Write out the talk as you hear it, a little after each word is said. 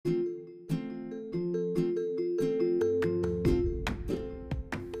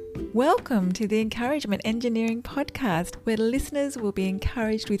Welcome to the Encouragement Engineering Podcast, where listeners will be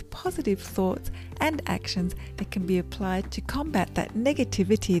encouraged with positive thoughts and actions that can be applied to combat that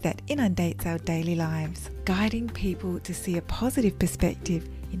negativity that inundates our daily lives, guiding people to see a positive perspective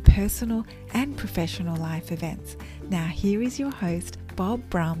in personal and professional life events. Now here is your host, Bob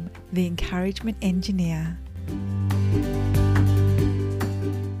Brum, the Encouragement Engineer.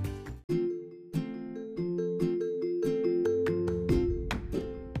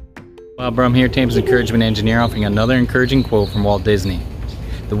 Bob Brum here, Tampa's Encouragement Engineer, offering another encouraging quote from Walt Disney.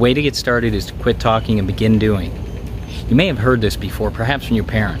 The way to get started is to quit talking and begin doing. You may have heard this before, perhaps from your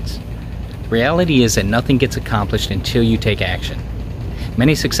parents. The reality is that nothing gets accomplished until you take action.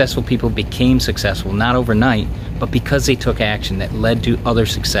 Many successful people became successful not overnight, but because they took action that led to other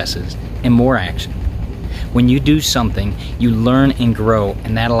successes and more action. When you do something, you learn and grow,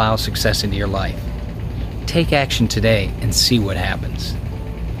 and that allows success into your life. Take action today and see what happens.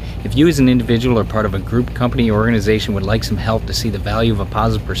 If you as an individual or part of a group, company, or organization would like some help to see the value of a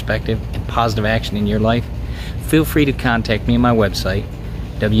positive perspective and positive action in your life, feel free to contact me on my website,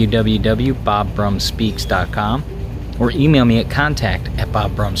 www.bobbrumspeaks.com, or email me at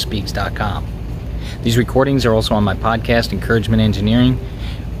contact@bobbrumspeaks.com. These recordings are also on my podcast, Encouragement Engineering,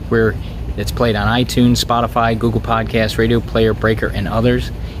 where it's played on iTunes, Spotify, Google Podcasts, Radio Player, Breaker, and others.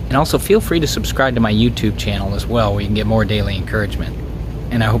 And also feel free to subscribe to my YouTube channel as well, where you can get more daily encouragement.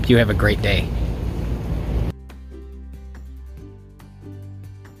 And I hope you have a great day.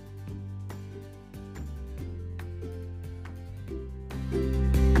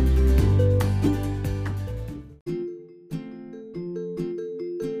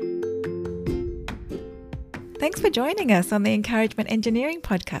 Thanks for joining us on the Encouragement Engineering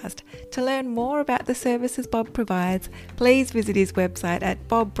Podcast. To learn more about the services Bob provides, please visit his website at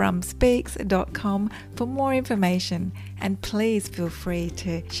bobbrumspeaks.com for more information. And please feel free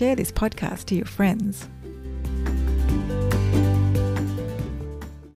to share this podcast to your friends.